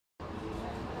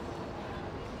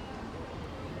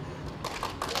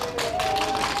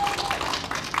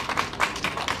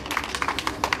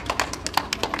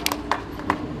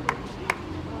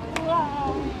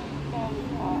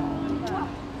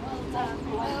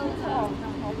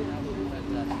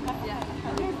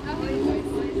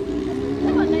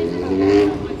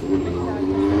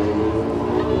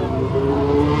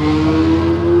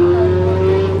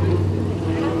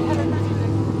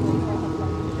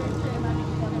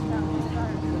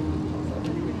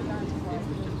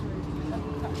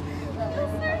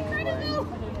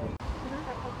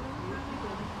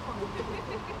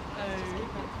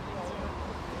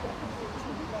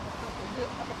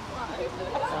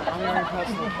I'm your own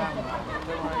personal camera.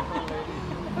 Don't worry,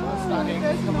 stunning.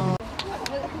 Come on.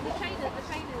 The trainers are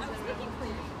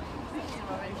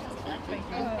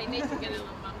they need to get in on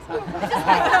mum's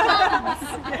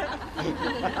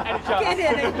Get in.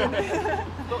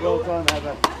 Well done,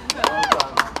 Heather. Well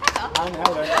done. And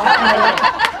Helen.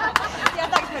 Yeah,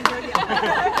 thanks, Julia.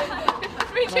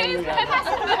 Three cheers for the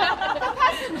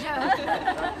passenger.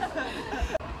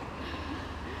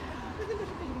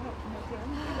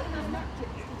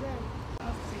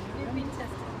 You've been tested.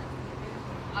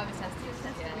 I was tested,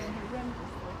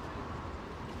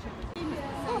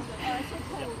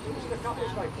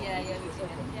 yeah. Yeah, we did.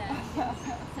 Yeah.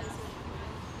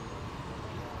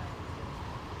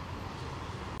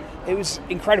 It was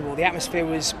incredible. The atmosphere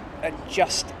was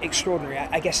just extraordinary.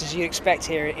 I guess as you'd expect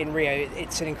here in Rio,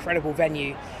 it's an incredible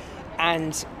venue,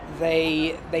 and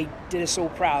they did us all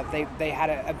proud. They had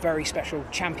a very special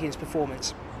champions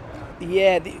performance.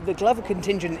 Yeah, the Glover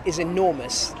contingent is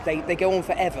enormous. They go on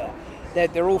forever.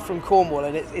 They're all from Cornwall,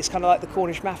 and it's kind of like the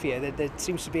Cornish mafia. There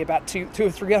seems to be about 200 or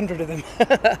 300 of them.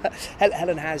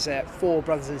 Helen has 4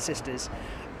 brothers and sisters,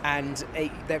 and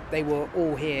they were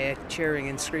all here cheering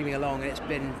and screaming along, and it's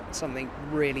been something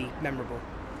really memorable.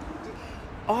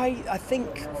 I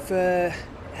think for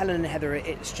Helen and Heather,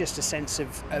 it's just a sense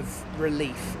of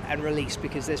relief and release,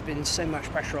 because there's been so much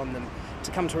pressure on them. To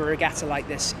come to a regatta like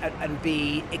this and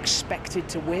be expected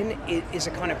to win is a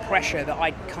kind of pressure that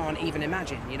I can't even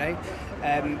imagine, you know.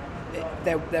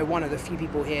 They're one of the few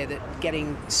people here that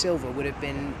getting silver would have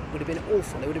been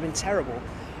awful. It would have been terrible,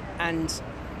 and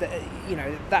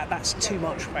that's too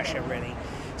much pressure, really.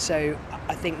 So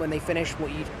I think when they finished,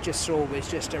 what you just saw was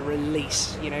just a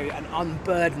release, you know, an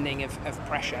unburdening of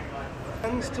pressure.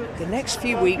 The next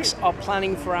few weeks are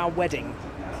planning for our wedding.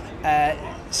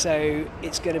 So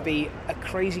it's going to be a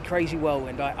crazy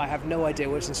whirlwind. I have no idea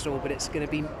what's in store, but it's going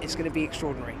to be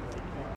extraordinary.